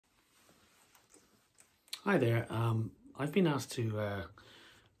Hi there. I've been asked to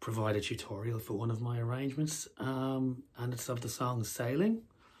provide a tutorial for one of my arrangements, and it's of the song Sailing.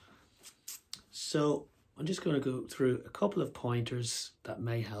 So I'm just going to go through a couple of pointers that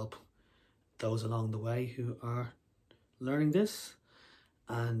may help those along the way who are learning this,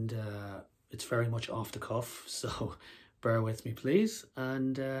 and it's very much off the cuff, so bear with me please.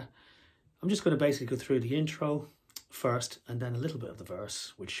 And I'm just going to basically go through the intro first and then a little bit of the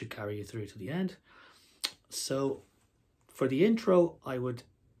verse, which should carry you through to the end. So for the intro, I would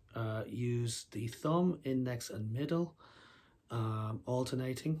use the thumb, index and middle,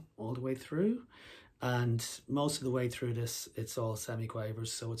 alternating all the way through. And most of the way through this, it's all semiquavers,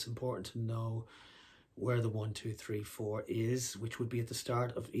 so it's important to know where the 1, 2, 3, 4 is, which would be at the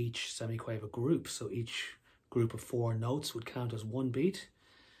start of each semiquaver group. So each group of 4 notes would count as one beat.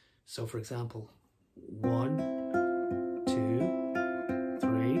 So for example, 1, 2,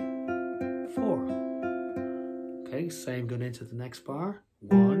 3, 4. Okay, same going into the next bar.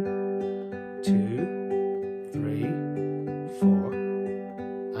 1, 2, 3, 4.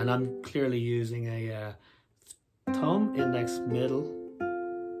 And I'm clearly using a thumb, index, middle.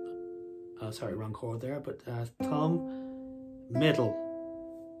 Sorry, wrong chord there, but thumb, middle,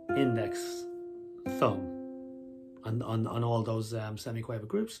 index, thumb. On all those semiquaver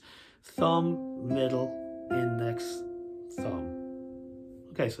groups. Thumb, middle, index, thumb.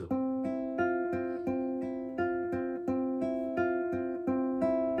 Okay, so.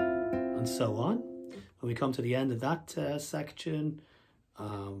 And so on. When we come to the end of that section,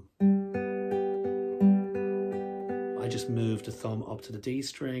 I just move the thumb up to the D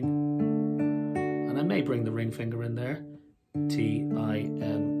string, and I may bring the ring finger in there, T, I,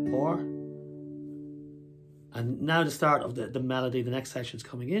 M, R. And now the start of the melody, the next section is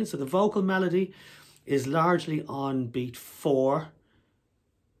coming in. So the vocal melody is largely on beat 4,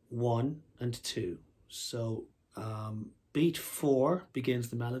 1, and 2. So beat 4 begins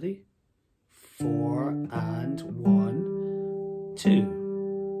the melody. 4 and 1, 2.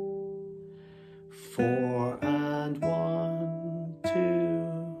 4 and 1,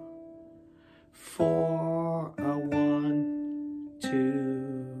 2. 4, a 1,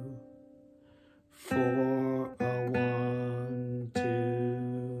 2. 4, a 1,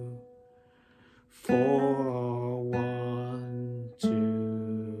 2. 4, 1, 2.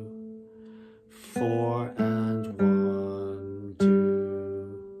 4 and 1, 2.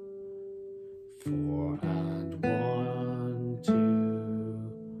 4 and 1, 2.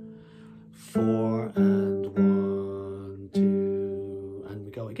 4 and 1, 2. And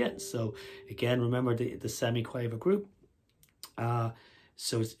we go again. So again, remember the semiquaver group.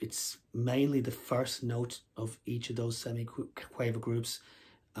 So it's mainly the first note of each of those semiquaver groups,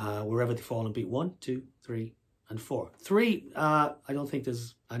 wherever they fall on beat 1, 2, 3, and 4. 3, I don't think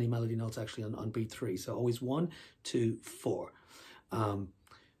there's any melody notes actually on beat 3. So always 1, 2, 4.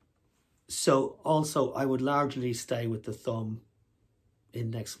 So also I would largely stay with the thumb,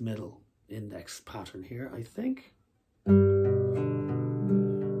 index, middle, index pattern here, I think.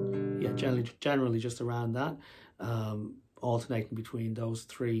 Yeah, generally just around that. Alternating between those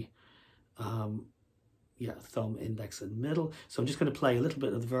 3, yeah, thumb, index and middle. So I'm just going to play a little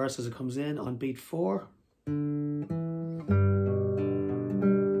bit of the verse as it comes in on beat 4.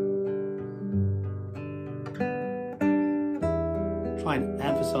 Try and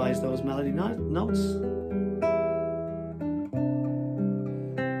emphasize those melody notes.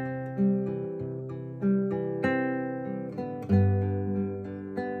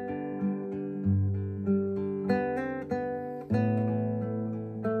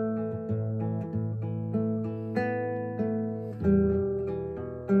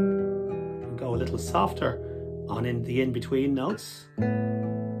 Go a little softer on the in-between notes.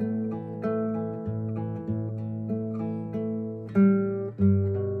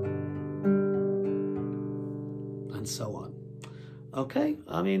 And so on. Okay,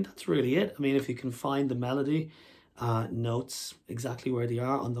 I mean, that's really it. I mean, if you can find the melody notes exactly where they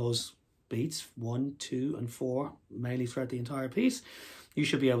are on those beats, 1, 2, and 4, mainly throughout the entire piece, you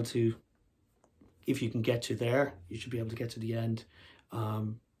should be able to, if you can get to there, you should be able to get to the end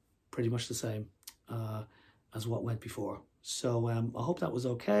pretty much the same as what went before. So I hope that was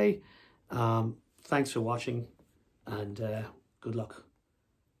okay. Thanks for watching, and good luck.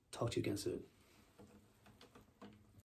 Talk to you again soon.